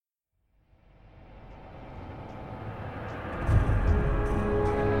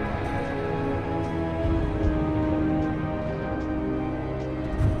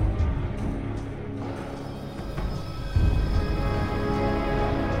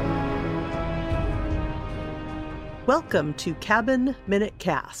Welcome to Cabin Minute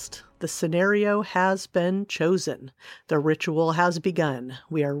Cast. The scenario has been chosen. The ritual has begun.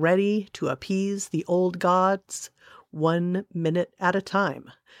 We are ready to appease the old gods 1 minute at a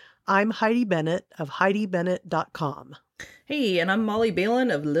time. I'm Heidi Bennett of HeidiBennett.com. Hey, and I'm Molly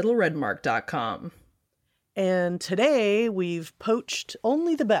Balin of LittleRedmark.com. And today we've poached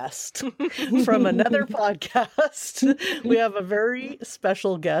only the best from another podcast. We have a very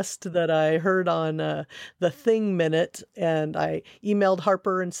special guest that I heard on the Thing Minute, and I emailed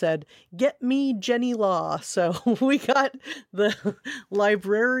Harper and said, "Get me Jenny Law." So we got the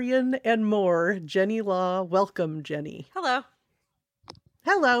librarian and more, Jenny Law. Welcome, Jenny. Hello.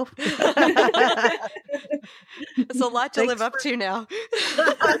 Hello. It's a lot to live up to now.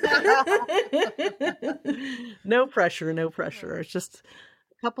 No pressure, no pressure. It's just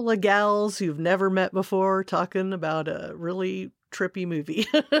a couple of gals you've never met before talking about a really trippy movie.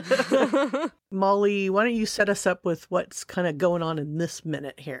 Molly, why don't you set us up with what's kind of going on in this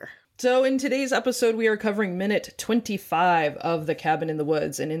minute here? So in today's episode, we are covering minute 25 of The Cabin in the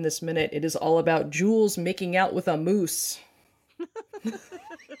Woods. And in this minute, it is all about Jules making out with a moose.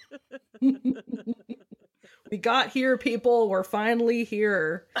 We got here, people. We're finally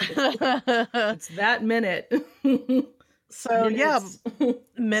here. It's that minute. So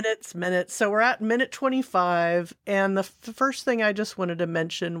minutes. So we're at minute 25, and the first thing I just wanted to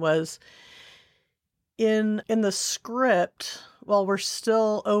mention was in the script, while we're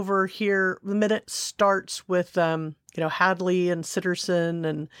still over here, the minute starts with Hadley and Sitterson,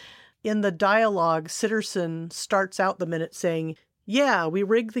 and in the dialogue, Sitterson starts out the minute saying, "Yeah, we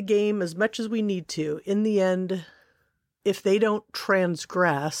rig the game as much as we need to. In the end, if they don't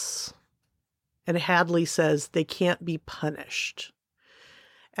transgress," and Hadley says they can't be punished.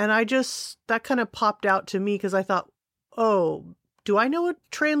 And that kind of popped out to me because I thought, oh, do I know what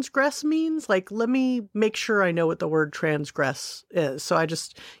transgress means? Like, let me make sure I know what the word transgress is. So I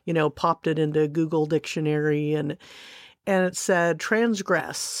just, popped it into Google Dictionary, and it said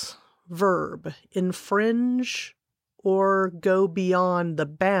transgress, verb, infringe or go beyond the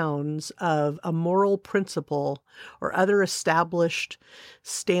bounds of a moral principle or other established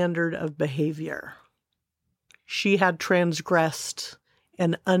standard of behavior. She had transgressed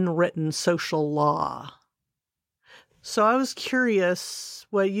an unwritten social law. So I was curious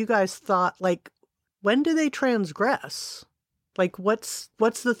what you guys thought, like, when do they transgress? Like, what's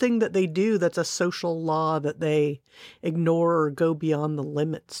the thing that they do that's a social law that they ignore or go beyond the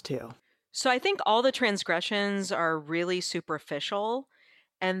limits to? So I think all the transgressions are really superficial,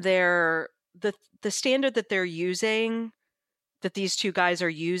 and they're the standard that they're using, that these two guys are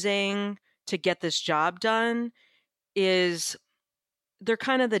using to get this job done, is they're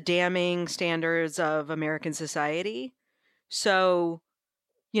kind of the damning standards of American society. So,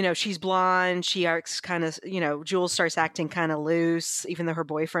 she's blonde, she acts kind of, Jules starts acting kind of loose, even though her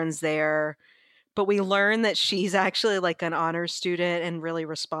boyfriend's there. But we learn that she's actually like an honor student and really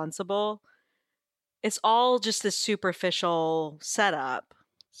responsible. It's all just this superficial setup.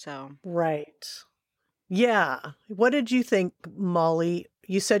 So right. Yeah. What did you think, Molly?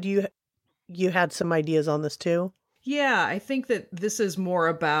 You said you had some ideas on this too? Yeah, I think that this is more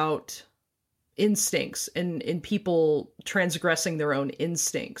about instincts and people transgressing their own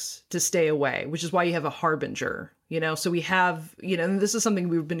instincts to stay away, which is why you have a harbinger, so we have, and this is something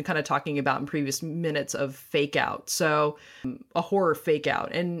we've been kind of talking about in previous minutes of fake out. So a horror fake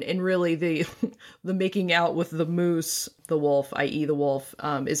out, and really the making out with the moose, the wolf, i.e. the wolf,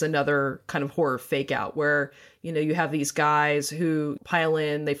 is another kind of horror fake out where, you have these guys who pile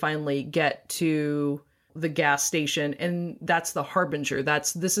in, they finally get to the gas station, and that's the harbinger.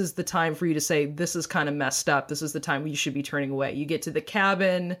 This is the time for you to say, this is kind of messed up. This is the time you should be turning away. You get to the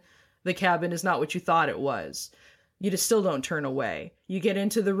cabin is not what you thought it was. You just still don't turn away. You get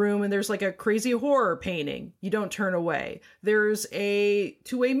into the room and there's like a crazy horror painting. You don't turn away. There's a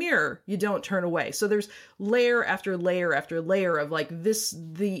two-way mirror. You don't turn away. So there's layer after layer after layer of like this,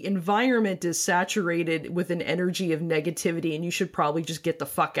 the environment is saturated with an energy of negativity, and you should probably just get the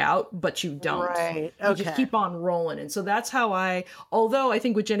fuck out, but you don't. Right. Okay. You just keep on rolling. And so that's how although I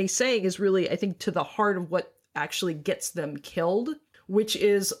think what Jenny's saying is really, I think, to the heart of what actually gets them killed, which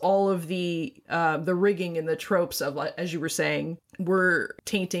is all of the rigging and the tropes of, as you were saying, we're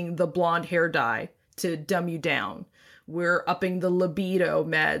tainting the blonde hair dye to dumb you down. We're upping the libido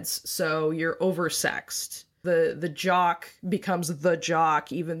meds, so you're oversexed. The jock becomes the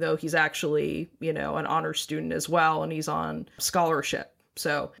jock, even though he's actually, an honor student as well, and he's on scholarship.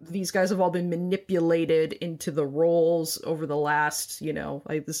 So these guys have all been manipulated into the roles over the last,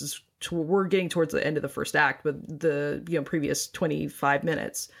 this is we're getting towards the end of the first act, but the previous 25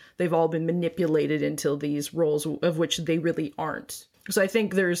 minutes, they've all been manipulated into these roles of which they really aren't. So I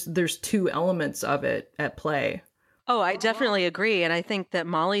think there's two elements of it at play. Oh, I definitely agree. And I think that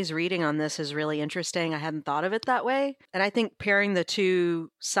Molly's reading on this is really interesting. I hadn't thought of it that way. And I think pairing the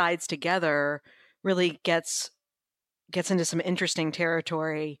two sides together really gets into some interesting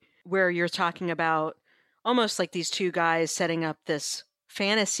territory where you're talking about almost like these two guys setting up this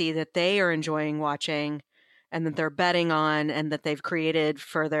fantasy that they are enjoying watching and that they're betting on and that they've created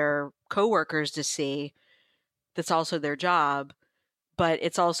for their coworkers to see. That's also their job. But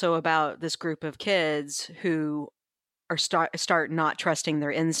it's also about this group of kids who are start not trusting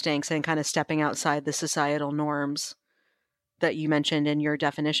their instincts and kind of stepping outside the societal norms that you mentioned in your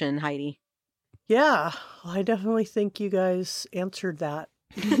definition, Heidi. Yeah, I definitely think you guys answered that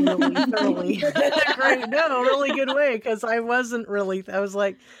really thoroughly. Great. No, really good way, because I was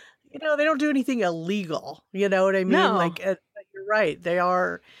like, they don't do anything illegal. You know what I mean? No. Like, you're right.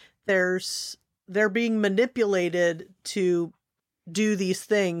 They're being manipulated to do these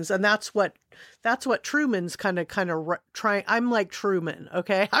things, and that's what Truman's kind of trying. I'm like Truman,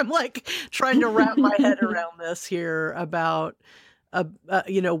 okay? I'm like trying to wrap my head around this here about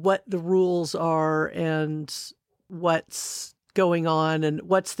what the rules are and what's going on and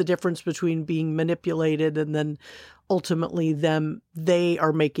what's the difference between being manipulated and then ultimately they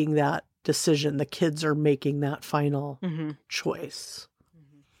are making that decision. The kids are making that final choice.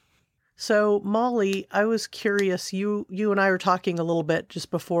 So, Molly, I was curious, you and I were talking a little bit just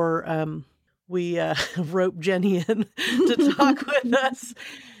before we roped Jenny in to talk with us.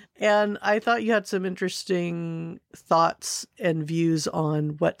 And I thought you had some interesting thoughts and views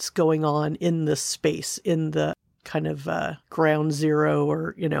on what's going on in this space, in the kind of ground zero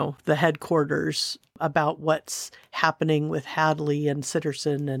or, the headquarters, about what's happening with Hadley and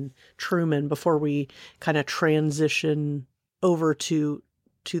Sitterson and Truman before we kind of transition over to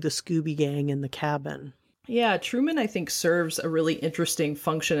the Scooby Gang in the cabin. Yeah, Truman, I think, serves a really interesting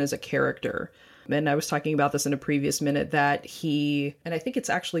function as a character. And I was talking about this in a previous minute that and I think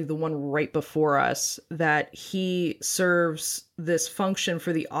it's actually the one right before us, that he serves this function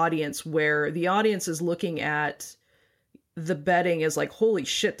for the audience where the audience is looking at the betting as like, holy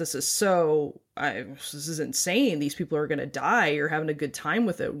shit, this is insane. These people are going to die. You're having a good time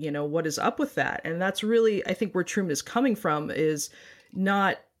with it. What is up with that? And that's really, I think, where Truman is coming from, is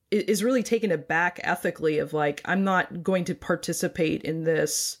really taken aback ethically of like, I'm not going to participate in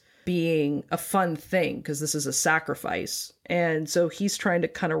this being a fun thing because this is a sacrifice. And so he's trying to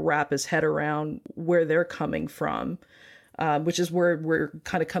kind of wrap his head around where they're coming from, which is where we're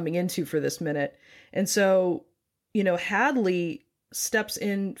kind of coming into for this minute. And so, Hadley steps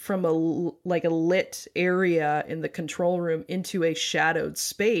in from a lit area in the control room into a shadowed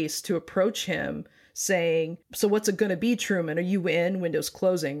space to approach him, saying, so what's it going to be, Truman? Are you in? Windows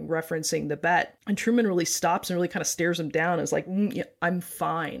closing, referencing the bet. And Truman really stops and really kind of stares him down and is like, yeah, I'm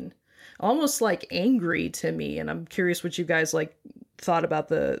fine. Almost like angry to me. And I'm curious what you guys thought about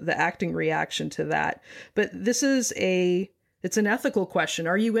the acting reaction to that. But this is it's an ethical question.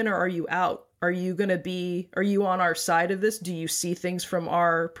 Are you in or are you out? Are you on our side of this? Do you see things from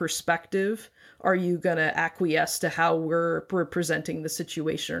our perspective? Are you going to acquiesce to how we're presenting the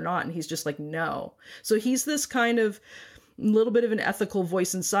situation or not? And he's just like, no. So he's this kind of little bit of an ethical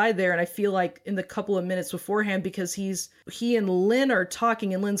voice inside there. And I feel like in the couple of minutes beforehand, because he and Lynn are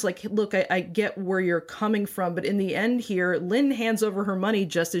talking and Lynn's like, look, I get where you're coming from. But in the end here, Lynn hands over her money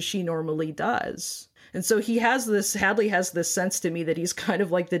just as she normally does. And so Hadley has this sense to me that he's kind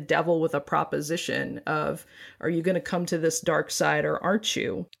of like the devil with a proposition of, are you going to come to this dark side or aren't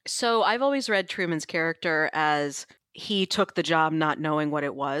you? So I've always read Truman's character as he took the job not knowing what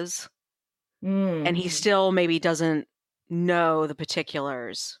it was. And he still maybe doesn't know the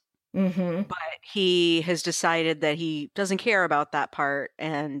particulars. But he has decided that he doesn't care about that part.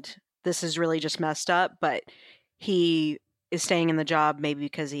 And this is really just messed up. But he is staying in the job maybe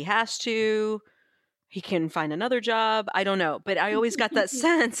because he has to. He can find another job. I don't know. But I always got that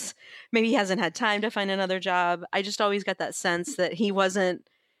sense, maybe he hasn't had time to find another job. I just always got that sense that it wasn't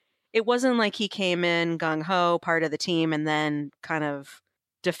like he came in gung-ho, part of the team, and then kind of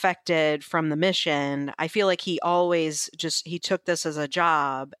defected from the mission. I feel like he always he took this as a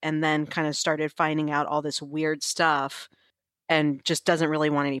job and then kind of started finding out all this weird stuff and just doesn't really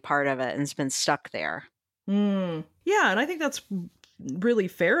want any part of it and has been stuck there. Yeah, and I think that's really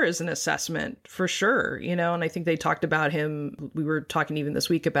fair as an assessment for sure, you know. And I think they talked about him. We were talking even this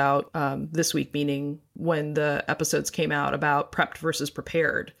week about this week, meaning when the episodes came out, about prepped versus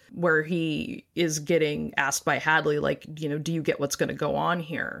prepared, where he is getting asked by Hadley, like, you know, do you get what's going to go on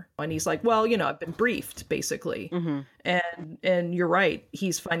here? And he's like, well, you know, I've been briefed, basically. And you're right.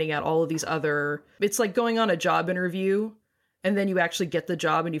 He's finding out all of these other, it's like going on a job interview, and then you actually get the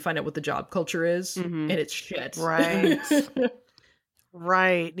job and you find out what the job culture is, and it's shit. Right.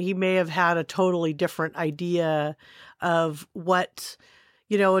 Right. He may have had a totally different idea of what,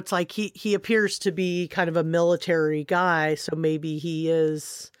 you know, it's like he appears to be kind of a military guy. So maybe he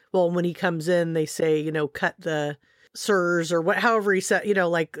is, well, when he comes in, they say, you know, cut the sirs or what, however he said, you know,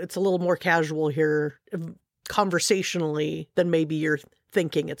 like it's a little more casual here conversationally than maybe you're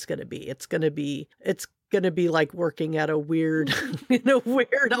thinking it's going to be. It's going to be like working at a weird, in a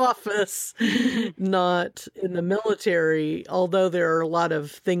weird office, not in the military. Although there are a lot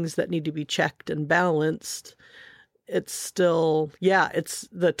of things that need to be checked and balanced, it's still, yeah, it's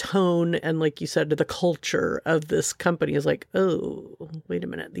the tone and, like you said, the culture of this company is like, oh, wait a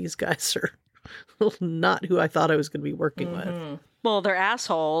minute, these guys are not who I thought I was going to be working with. Well, they're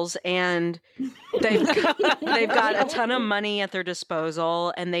assholes, and they've got a ton of money at their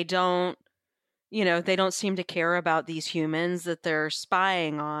disposal, and they don't seem to care about these humans that they're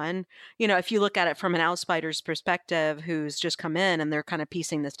spying on. You know, if you look at it from an outsider's perspective who's just come in and they're kind of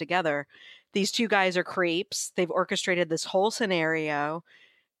piecing this together, these two guys are creeps. They've orchestrated this whole scenario.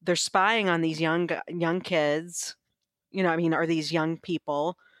 They're spying on these young kids, you know, I mean, are these young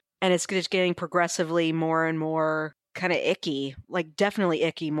people, and it's just getting progressively more and more kind of icky, like definitely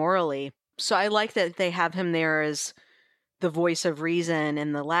icky morally. So I like that they have him there as the voice of reason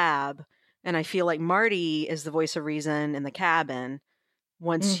in the lab. And I feel like Marty is the voice of reason in the cabin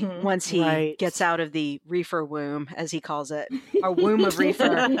once he gets out of the reefer womb, as he calls it, a womb of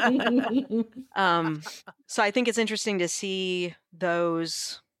reefer. So I think it's interesting to see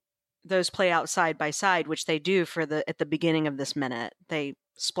those play out side by side, which they do at the beginning of this minute. They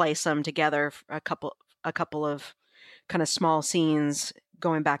splice them together, a couple of kind of small scenes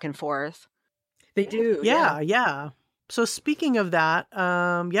going back and forth. They do. Yeah. So speaking of that,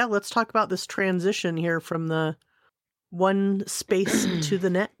 let's talk about this transition here from the one space to the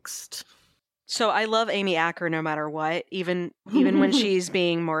next. So I love Amy Acker no matter what, even when she's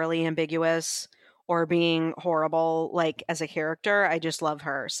being morally ambiguous or being horrible, like as a character, I just love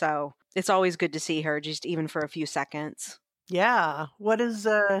her. So it's always good to see her, just even for a few seconds. Yeah. What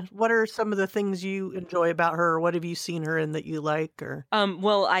are some of the things you enjoy about her? What have you seen her in that you like? Or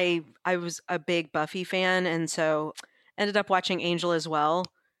well, I was a big Buffy fan, and so ended up watching Angel as well.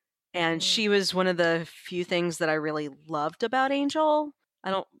 And she was one of the few things that I really loved about Angel.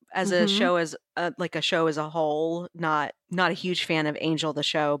 I don't, as a show, as a show as a whole, not a huge fan of Angel the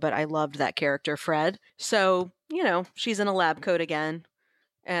show, but I loved that character, Fred. So, you know, she's in a lab coat again.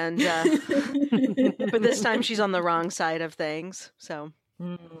 And but this time she's on the wrong side of things. So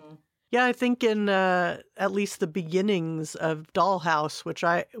yeah, I think in at least the beginnings of Dollhouse,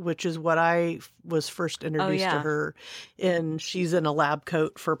 which is what I was first introduced to her in, she's in a lab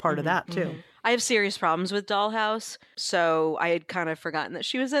coat for part of that too. I have serious problems with Dollhouse, so I had kind of forgotten that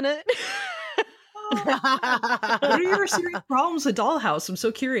she was in it. What are your serious problems with Dollhouse? I'm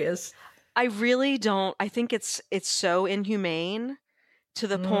so curious. I really don't. I think it's so inhumane to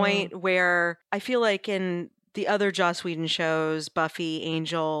the point where I feel like in the other Joss Whedon shows, Buffy,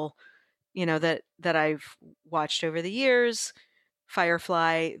 Angel, you know, that I've watched over the years,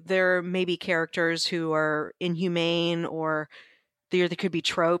 Firefly, there may be characters who are inhumane, or there could be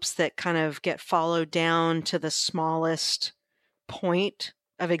tropes that kind of get followed down to the smallest point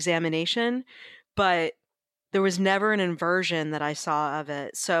of examination, but there was never an inversion that I saw of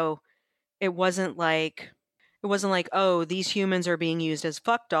it. So it wasn't like, oh, these humans are being used as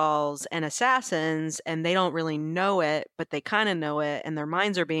fuck dolls and assassins, and they don't really know it, but they kind of know it, and their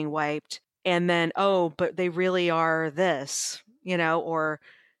minds are being wiped. And then, oh, but they really are this, you know, or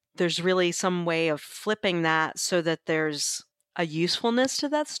there's really some way of flipping that so that there's a usefulness to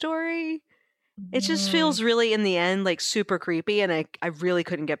that story. It just feels really, in the end, like super creepy, and I really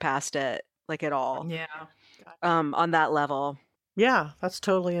couldn't get past it, like, at all. Yeah. On that level. Yeah, that's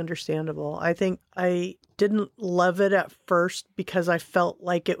totally understandable. I think I didn't love it at first because I felt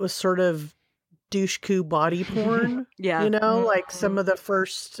like it was sort of douche-coo body porn. Yeah. You know, like some of the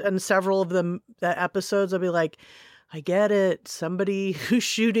first and several of the episodes, I'll be like, I get it. Somebody who's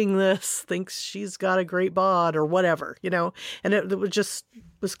shooting this thinks she's got a great bod or whatever, you know? And it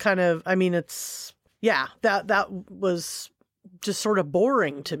was kind of, I mean, it's, yeah, that was just sort of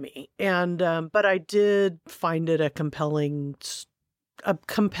boring to me. And, but I did find it a compelling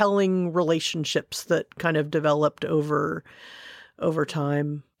compelling relationships that kind of developed over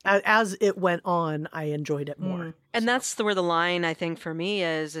time. As it went on, I enjoyed it more. And that's where the line, I think, for me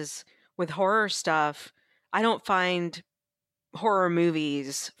is with horror stuff, I don't find horror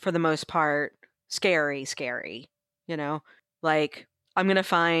movies, for the most part, scary. You know? Like, I'm going to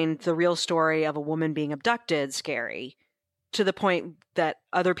find the real story of a woman being abducted scary, to the point that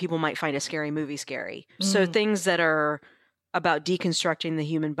other people might find a scary movie scary. So things that are about deconstructing the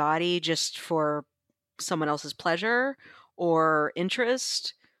human body just for someone else's pleasure or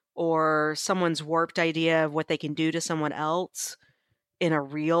interest, or someone's warped idea of what they can do to someone else in a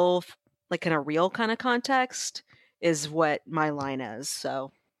real kind of context, is what my line is.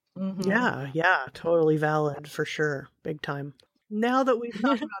 So yeah, totally valid for sure. Big time. Now that we've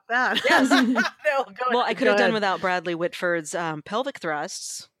talked about that. Yes. No, well, I could have done without Bradley Whitford's pelvic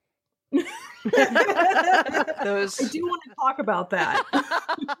thrusts. I do want to talk about that.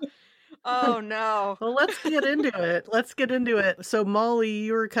 Oh, no. Well, let's get into it. So, Molly,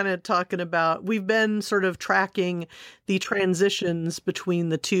 you were kind of talking about, we've been sort of tracking the transitions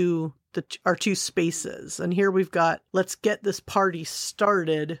between our two spaces. And here we've got, let's get this party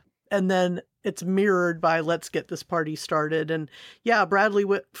started. And then it's mirrored by let's get this party started. And yeah, Bradley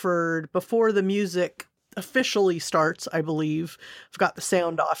Whitford, before the music officially starts, I believe, I've got the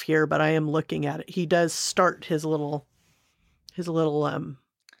sound off here, but I am looking at it. He does start his little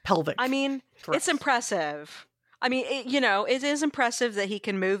pelvic. I mean, thrust. It's impressive. I mean, it is impressive that he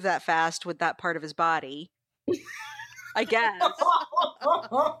can move that fast with that part of his body. I guess.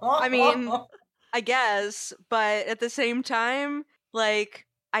 I mean, I guess, but at the same time, like,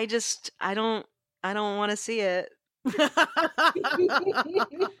 I don't want to see it.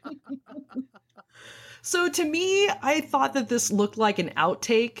 So to me, I thought that this looked like an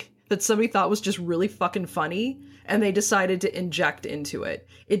outtake that somebody thought was just really fucking funny, and they decided to inject into it.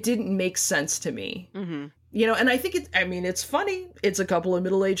 It didn't make sense to me. Mm-hmm. And I think it's funny. It's a couple of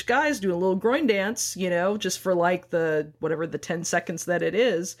middle-aged guys doing a little groin dance, just for like the 10 seconds that it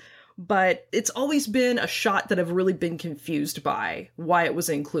is. But it's always been a shot that I've really been confused by why it was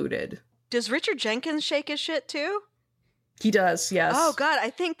included. Does Richard Jenkins shake his shit too? He does, yes. Oh God, I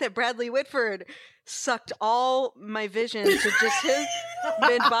think that Bradley Whitford sucked all my vision to just his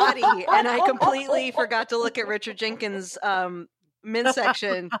mid-body, and I completely forgot to look at Richard Jenkins'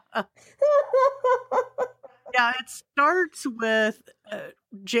 midsection. Yeah, it starts with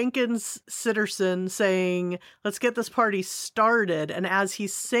Jenkins Sitterson saying, let's get this party started. And as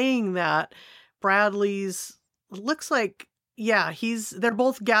he's saying that, Bradley's looks like, yeah, they're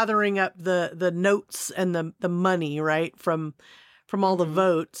both gathering up the notes and the money, right, from all the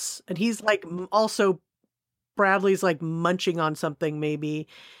votes. And he's like, also, Bradley's like munching on something maybe.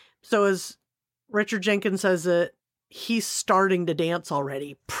 So as Richard Jenkins says it, he's starting to dance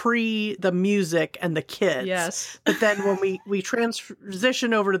already, pre the music and the kids. Yes. But then when we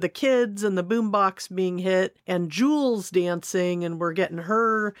transition over to the kids and the boombox being hit and Jules dancing and we're getting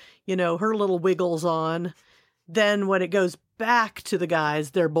her, her little wiggles on, then when it goes back to the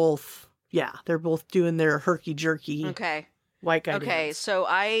guys, they're both doing their herky-jerky white guy dance. So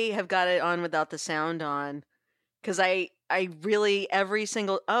I have got it on without the sound on, because I really, every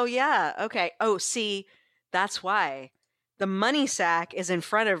single, see, that's why. The money sack is in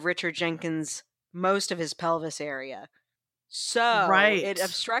front of Richard Jenkins' most of his pelvis area. So it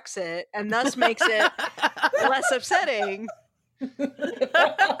obstructs it and thus makes it less upsetting.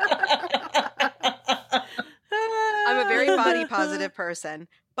 I'm a very body positive person,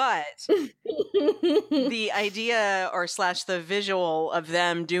 but the idea or / the visual of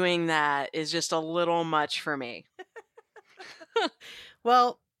them doing that is just a little much for me.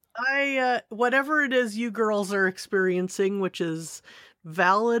 Well, I whatever it is you girls are experiencing, which is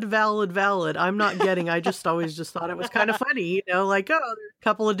valid. I'm not getting. I always thought it was kind of funny, like, oh, there's a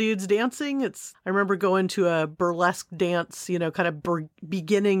couple of dudes dancing. I remember going to a burlesque dance, kind of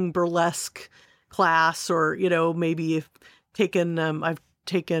beginning burlesque class, or maybe I've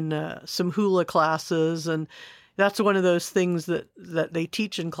taken some hula classes, and that's one of those things that they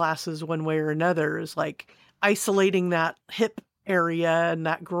teach in classes one way or another, is like isolating that hip area and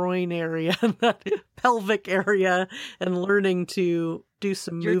that groin area and that pelvic area and learning to do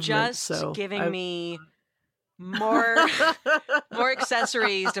some movement. You're just giving me more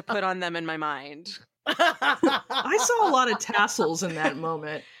accessories to put on them in my mind. I saw a lot of tassels in that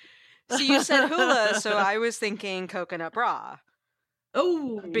moment. So you said hula, so I was thinking coconut bra.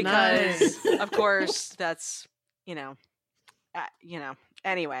 Oh, because nice. Of course that's,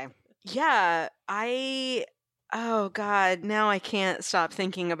 anyway. Yeah, oh God, now I can't stop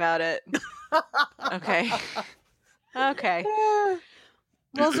thinking about it. Okay.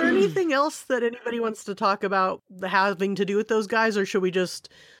 Well, is there anything else that anybody wants to talk about having to do with those guys, or should we just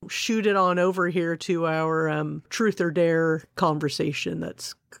shoot it on over here to our truth or dare conversation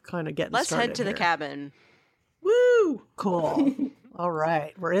that's kind of getting Let's started head to the cabin. Woo! Cool. All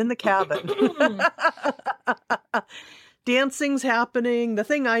right, we're in the cabin. Dancing's happening. The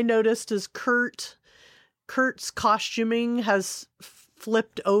thing I noticed is Kurt's costuming has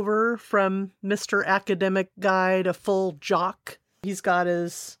flipped over from Mr. Academic Guy to full jock. He's got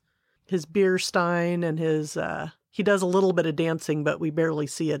his beer stein and his he does a little bit of dancing, but we barely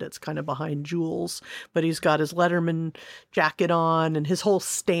see it. It's kind of behind Jules. But he's got his Letterman jacket on and his whole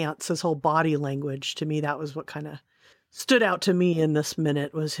stance, his whole body language. To me, that was what kind of stood out to me in this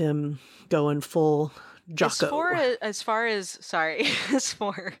minute, was him going full Jocko. As far as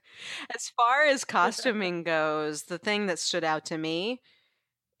costuming goes, the thing that stood out to me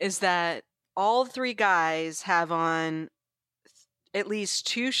is that all three guys have on at least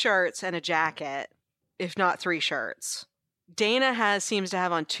 2 shirts and a jacket, if not 3 shirts. Dana seems to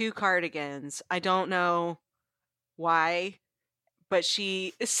have on 2 cardigans. I don't know why, but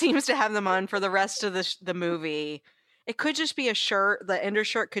she seems to have them on for the rest of the movie. It could just be a shirt. The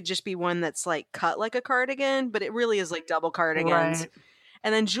undershirt could just be one that's like cut like a cardigan, but it really is like double cardigans. Right.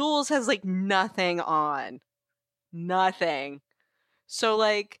 And then Jules has like nothing on. Nothing. So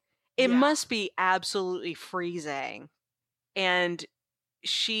like it must be absolutely freezing. And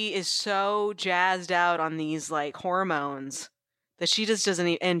she is so jazzed out on these like hormones that she just doesn't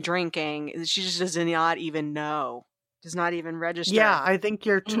and drinking. She just does not even know. Does not even register. Yeah, I think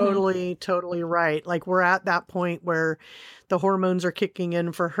you're totally right. Like we're at that point where the hormones are kicking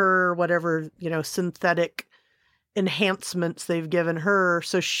in for her, whatever, synthetic enhancements they've given her.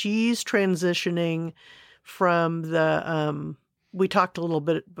 So she's transitioning from the, we talked a little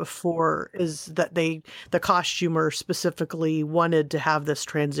bit before, is that the costumer specifically wanted to have this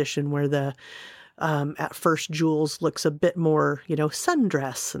transition where at first Jules looks a bit more,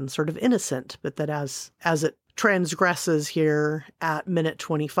 sundress and sort of innocent, but that as it transgresses here at minute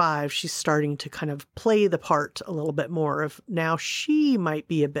 25, she's starting to kind of play the part a little bit more of now she might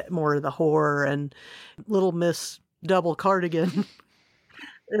be a bit more of the whore, and little Miss Double Cardigan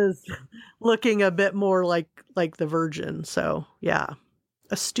is looking a bit more like the virgin. So yeah,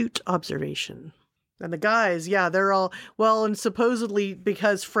 astute observation. And the guys, they're all, well, and supposedly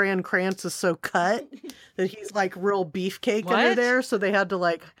because Fran Kranz is so cut that he's like real beefcake under there, so they had to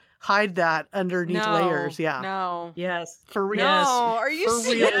like hide that underneath layers. Yeah. No. Yes. For real. No. Are you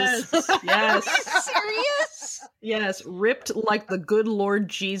serious? Yes. Are you serious? Yes. Ripped like the good Lord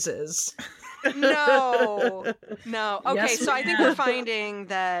Jesus. No. Okay, Yes, so I think we're finding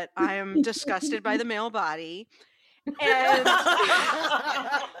that I am disgusted by the male body. And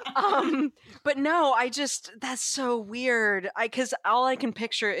but no, that's so weird. Because all I can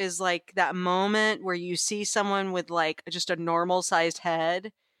picture is like that moment where you see someone with like just a normal sized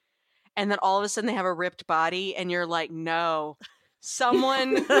head, and then all of a sudden they have a ripped body, and you're like, no,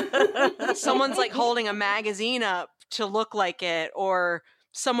 someone's like holding a magazine up to look like it, or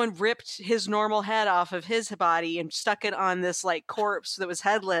someone ripped his normal head off of his body and stuck it on this like corpse that was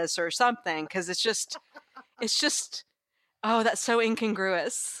headless or something. Because it's just, oh, that's so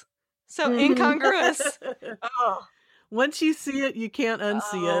incongruous. So incongruous. Oh. Once you see it, you can't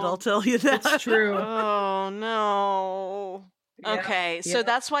unsee it. I'll tell you that. It's true. Oh, no. Yeah, okay, so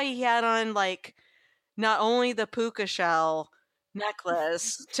that's why he had on like not only the puka shell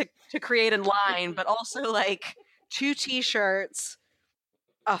necklace to create a line, but also like 2 t-shirts,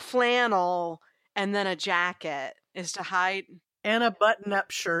 a flannel, and then a jacket is to hide. And a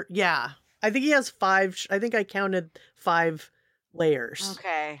button-up shirt. Yeah. I think he has 5. I think I counted 5 layers.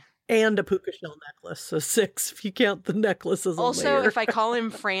 Okay. And a puka shell necklace. So 6 if you count the necklace as a also, layer. if I call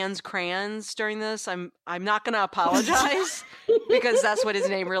him Franz Kranz during this, I'm not going to apologize because that's what his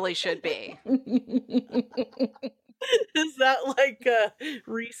name really should be. Is that like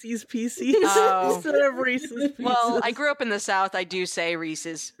Reese's Pieces Oh. instead of Reese's Pieces? Well, I grew up in the South. I do say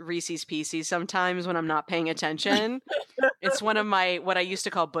Reese's Pieces sometimes when I'm not paying attention. It's one of my what I used to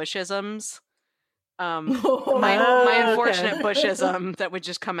call Bushisms. My unfortunate Bushism that would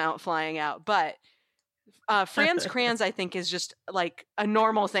just come out flying out. But Franz Kranz, I think, is just like a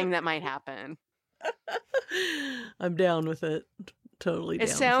normal thing that might happen. I'm down with it. Totally down It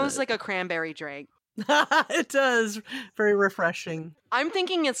sounds with like a cranberry drink. it does. Very refreshing. I'm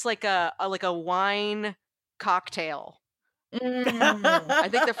thinking it's like a wine cocktail. I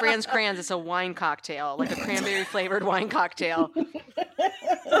think the Franz Kranz is a wine cocktail, like a cranberry flavored wine cocktail.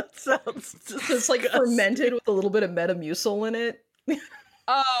 That sounds It's like fermented with a little bit of Metamucil in it.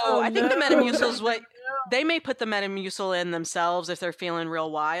 I think the Metamucil is what they may put the Metamucil in themselves if they're feeling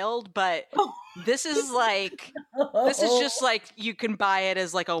real wild, but this is like, this is just like, you can buy it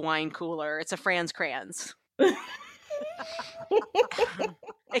as like a wine cooler. It's a Franz Kranz.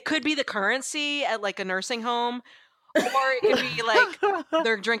 It could be the currency at like a nursing home, or it could be like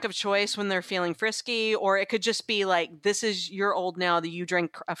their drink of choice when they're feeling frisky, or it could just be like, this is, you're old now that you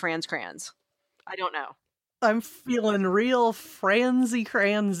drink a Franz Kranz. I don't know. I'm feeling real Franzy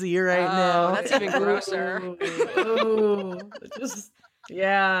Cranzy right now. That's even grosser.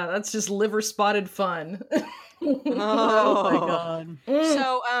 That's just liver spotted fun. Oh my God.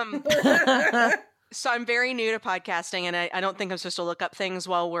 So I'm very new to podcasting, and I don't think I'm supposed to look up things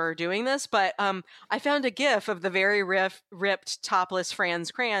while we're doing this, but I found a GIF of the very ripped topless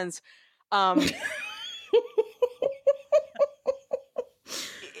Franz Kranz.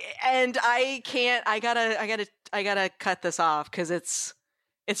 And I gotta cut this off because it's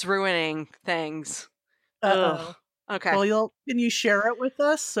ruining things. Uh-oh. Okay. Well, can you share it with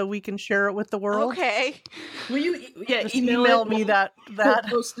us so we can share it with the world? Okay. Will you? Yeah, just email me that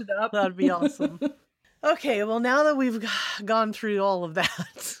post it up. That'd be awesome. Okay. Well, now that we've gone through all of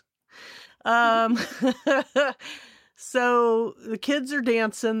that, so the kids are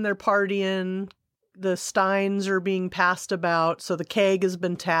dancing, they're partying. The steins are being passed about, so the keg has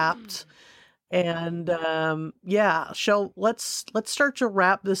been tapped, and let's start to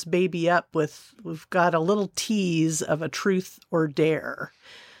wrap this baby up with. We've got a little tease of a truth or dare.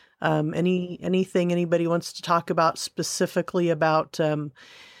 Anything anybody wants to talk about specifically about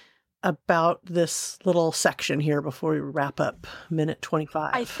this little section here before we wrap up minute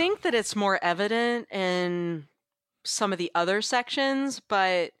 25? I think that it's more evident in some of the other sections,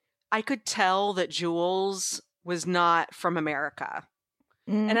 but I could tell that Jules was not from America.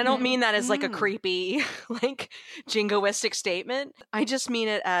 Mm-hmm. And I don't mean that as like a creepy, like jingoistic statement. I just mean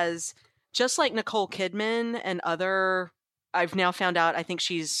it as just like Nicole Kidman and other, I've now found out, I think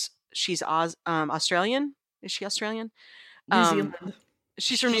she's Australian. Is she Australian? New Zealand.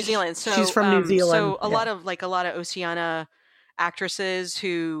 She's from New Zealand. So she's from New Zealand. So a lot of Oceania actresses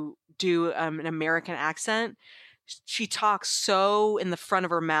who do an American accent, she talks so in the front of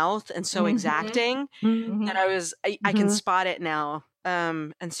her mouth and so exacting that I can spot it now.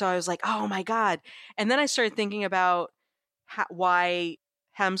 And so I was like, oh my God. And then I started thinking about why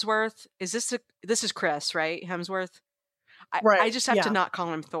Hemsworth this is Chris, right? Hemsworth. Right. I just have to not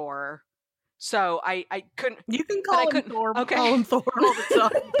call him Thor. So I couldn't. You can call him Thor. Okay. Call him Thor all the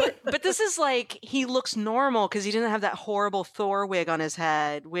time. but this is like, he looks normal because he didn't have that horrible Thor wig on his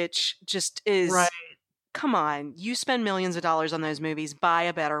head, which just is right. Come on, you spend millions of dollars on those movies. Buy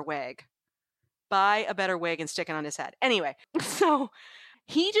a better wig. Buy a better wig and stick it on his head. Anyway, so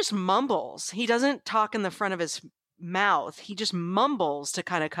he just mumbles. He doesn't talk in the front of his mouth. He just mumbles to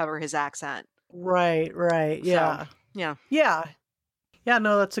kind of cover his accent. Right. Yeah. So, yeah.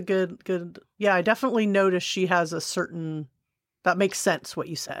 No, that's a good. Yeah, I definitely noticed she has a certain. That makes sense what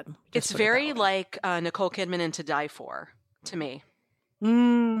you said. It's very like Nicole Kidman in To Die For to me.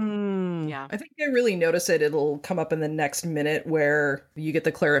 Yeah. I think I really notice it. It'll come up in the next minute where you get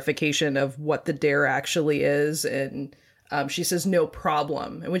the clarification of what the dare actually is. And she says, no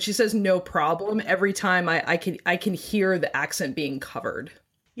problem. And when she says no problem, every time I can hear the accent being covered.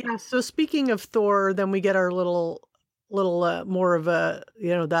 Yeah. So speaking of Thor, then we get our little more of a,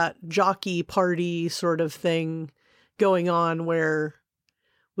 that jockey party sort of thing going on where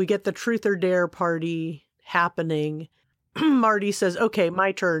we get the truth or dare party happening. Marty says, okay,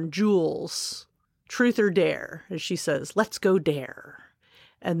 my turn. Jules, truth or dare? And she says, let's go dare.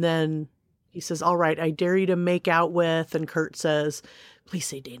 And then he says, all right, I dare you to make out with. And Kurt says, please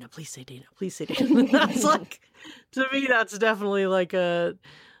say Dana, please say Dana, please say Dana. That's like, to me, that's definitely like a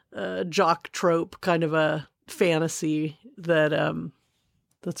jock trope kind of a fantasy that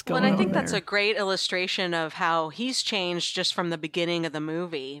that's going on. And I think there. that's a great illustration of how he's changed just from the beginning of the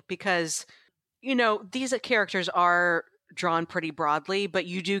movie, because, these characters are drawn pretty broadly, but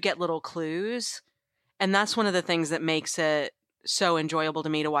you do get little clues. And that's one of the things that makes it so enjoyable to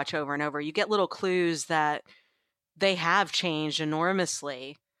me to watch over and over. You get little clues that they have changed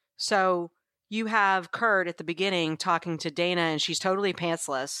enormously. So you have Kurt at the beginning talking to Dana, and she's totally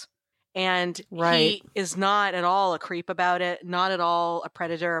pantsless. And he is not at all a creep about it, not at all a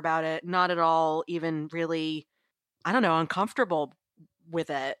predator about it, not at all even really, uncomfortable with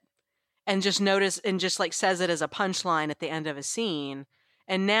it. And just says it as a punchline at the end of a scene.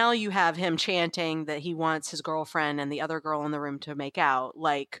 And now you have him chanting that he wants his girlfriend and the other girl in the room to make out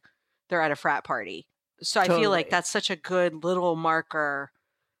like they're at a frat party. So I feel like that's such a good little marker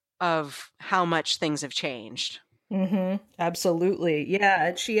of how much things have changed. Absolutely. Yeah.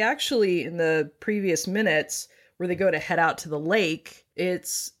 And she actually, in the previous minutes where they go to head out to the lake,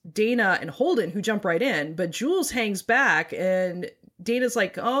 it's Dana and Holden who jump right in, but Jules hangs back and Dana's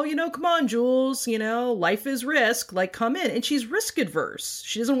like, oh, come on, Jules, life is risk, like come in. And she's risk adverse.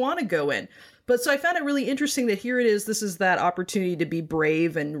 She doesn't want to go in. But so I found it really interesting that here it is. This is that opportunity to be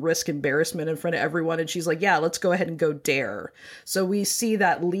brave and risk embarrassment in front of everyone. And she's like, yeah, let's go ahead and go dare. So we see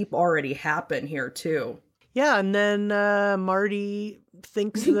that leap already happen here too. Yeah. And then Marty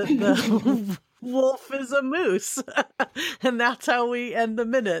thinks that the wolf is a moose. And that's how we end the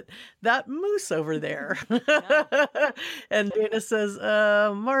minute. That moose over there. Yeah. And Dana says,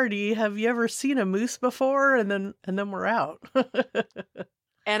 Marty, have you ever seen a moose before? And then we're out.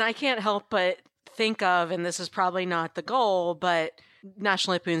 And I can't help but think of, and this is probably not the goal, but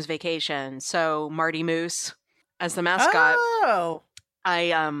National Lampoon's Vacation. So Marty Moose as the mascot. Oh.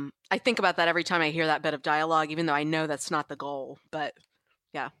 I think about that every time I hear that bit of dialogue, even though I know that's not the goal. But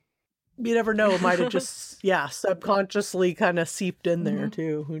yeah. You never know. It might have just, subconsciously kind of seeped in there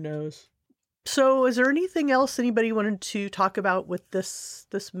too. Who knows? So is there anything else anybody wanted to talk about with this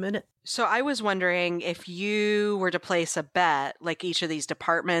minute? So I was wondering if you were to place a bet, like each of these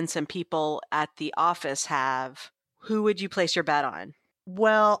departments and people at the office have, who would you place your bet on?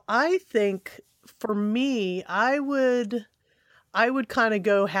 Well, I think for me, I would kind of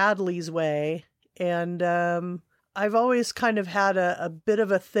go Hadley's way. And I've always kind of had a bit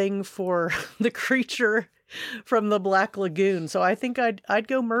of a thing for the creature from the Black Lagoon. So I think I'd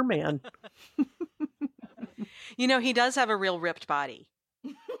go Merman. He does have a real ripped body.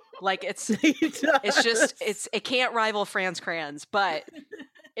 Like it can't rival Franz Kranz, but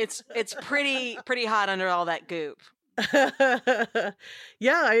it's pretty hot under all that goop.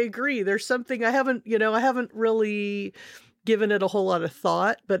 Yeah, I agree. There's something I haven't really given it a whole lot of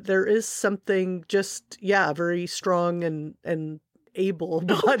thought, but there is something just, very strong and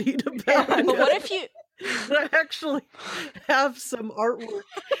able-bodied about it. But what if you... I actually have some artwork,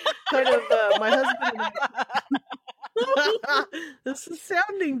 kind of my husband and I... This is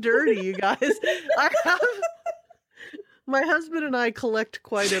sounding dirty, you guys. My husband and I collect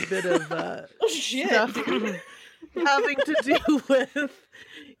quite a bit of stuff having to do with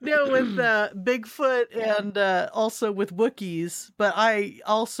Bigfoot and also with Wookiees. But I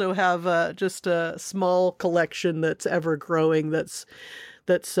also have just a small collection that's ever growing. That's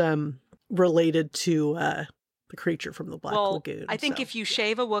related to the creature from the Black Lagoon. I think if you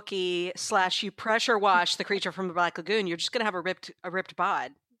shave a Wookiee / you pressure wash the creature from the Black Lagoon, you're just gonna have a ripped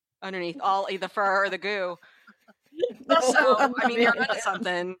bod underneath all the fur or the goo. So I mean, you're onto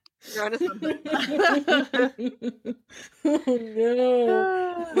something. No.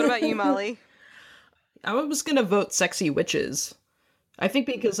 What about you, Molly? I was gonna vote Sexy Witches. I think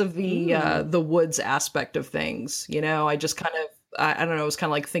because of the woods aspect of things. I just kind of I don't know. It was kind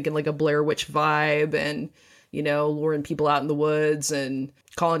of like thinking like a Blair Witch vibe and. Luring people out in the woods and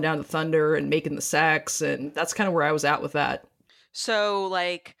calling down the thunder and making the sex. And that's kind of where I was at with that. So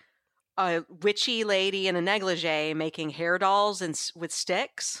like a witchy lady in a negligee making hair dolls and with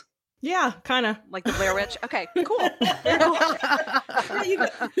sticks? Yeah, kind of. Like the Blair Witch? Okay, cool.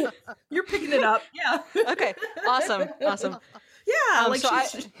 You're picking it up. Yeah. Okay, awesome. Yeah,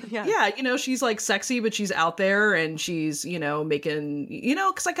 so she's like sexy, but she's out there and she's, making,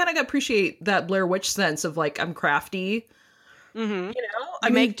 because I kind of appreciate that Blair Witch sense of like, I'm crafty. Mm-hmm.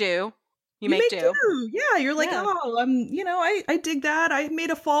 You make do. Yeah, you're like, I dig that. I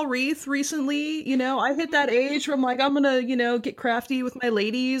made a fall wreath recently. I hit that age where I'm like, I'm gonna, get crafty with my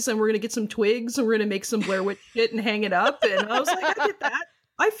ladies and we're gonna get some twigs and we're gonna make some Blair Witch shit and hang it up. And I was like, I get that.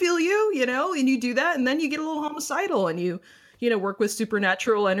 I feel you, and you do that and then you get a little homicidal and you work with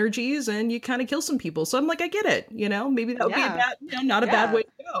supernatural energies and you kind of kill some people. So I'm like, I get it. Maybe that would be a bad, not a bad way to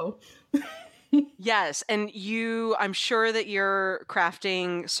go. Yes. And I'm sure that your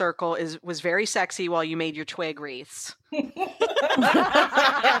crafting circle was very sexy while you made your twig wreaths.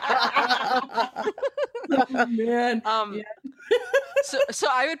 Oh, man. So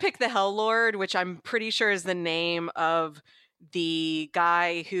I would pick the Hell Lord, which I'm pretty sure is the name of the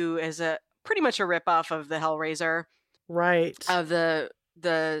guy who is pretty much a ripoff of the Hellraiser. Right. Of the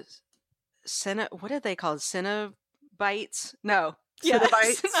what did they call it? Cinnabites? No.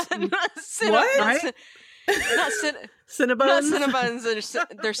 Cinnabites? What? Right? Not Cinnabuns? Not Cinnabuns.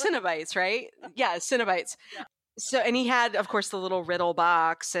 They're Cinnabites, right? Yeah, Cinnabites. Yeah. So, and he had, of course, the little riddle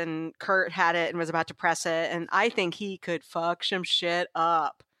box, and Kurt had it and was about to press it, and I think he could fuck some shit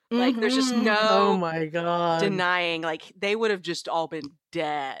up. Like, there's just no oh my God. denying. Like, they would have just all been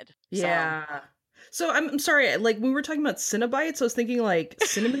dead. Yeah. So I'm sorry, like when we were talking about Cinnabites, I was thinking like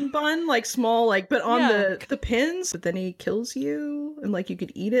cinnamon bun, like small, like but on the pins. But then he kills you, and like you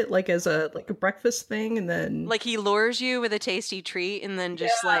could eat it like as a breakfast thing, and then like he lures you with a tasty treat, and then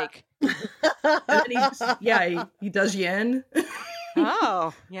just like, and then he does yen.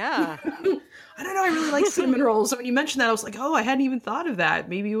 Oh yeah. I don't know. I really like cinnamon rolls. So when you mentioned that, I was like, oh, I hadn't even thought of that.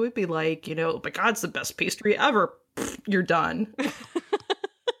 Maybe it would be like, oh my God, it's the best pastry ever. You're done.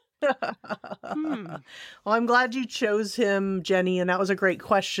 Well, I'm glad you chose him, Jenny, and that was a great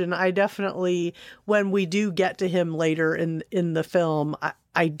question. I definitely, when we do get to him later in the film,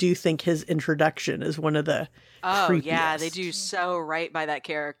 I do think his introduction is one of the creepiest. Yeah, they do so right by that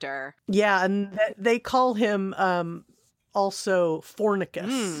character. Yeah, and they call him also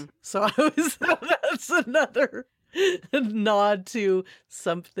Fornicus. So that's another nod to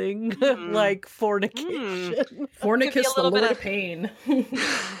something like fornication. Fornicus, the Lord of Pain. Yeah,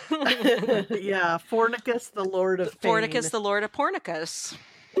 Fornicus, the Lord of Pain. Fornicus, the Lord of Pornicus.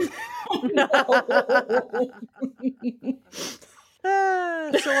 So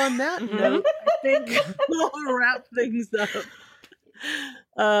on that note, I think we'll wrap things up.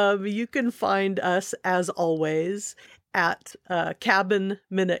 You can find us, as always, at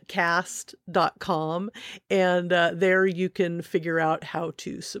cabinminutecast.com, and there you can figure out how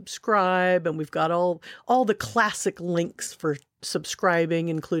to subscribe, and we've got all the classic links for subscribing,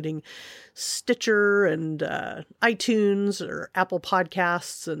 including Stitcher and iTunes or Apple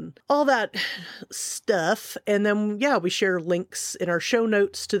Podcasts and all that stuff. And then we share links in our show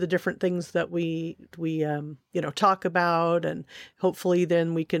notes to the different things that we talk about, and hopefully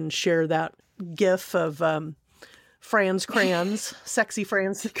then we can share that gif of Franz Kranz, sexy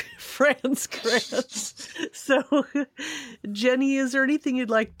Franz Kranz. So, Jenny, is there anything you'd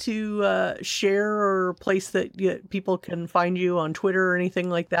like to share, or a place that people can find you on Twitter or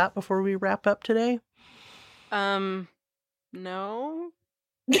anything like that before we wrap up today? No.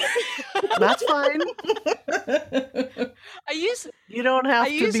 That's fine. You don't have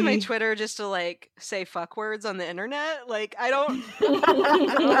to use my Twitter just to like say fuck words on the internet. Like I don't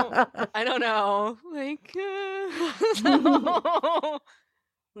know. Like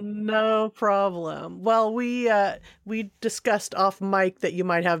No problem. Well, we discussed off mic that you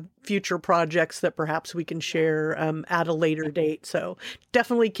might have future projects that perhaps we can share at a later date. So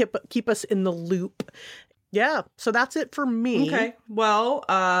definitely keep us in the loop. Yeah, so that's it for me. Okay. Well,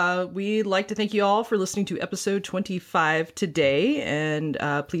 we'd like to thank you all for listening to episode 25 today. And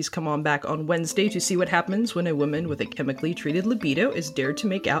please come on back on Wednesday to see what happens when a woman with a chemically treated libido is dared to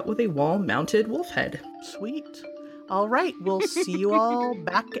make out with a wall-mounted wolf head. Sweet. All right, we'll see you all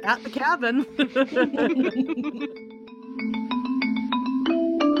back at the cabin.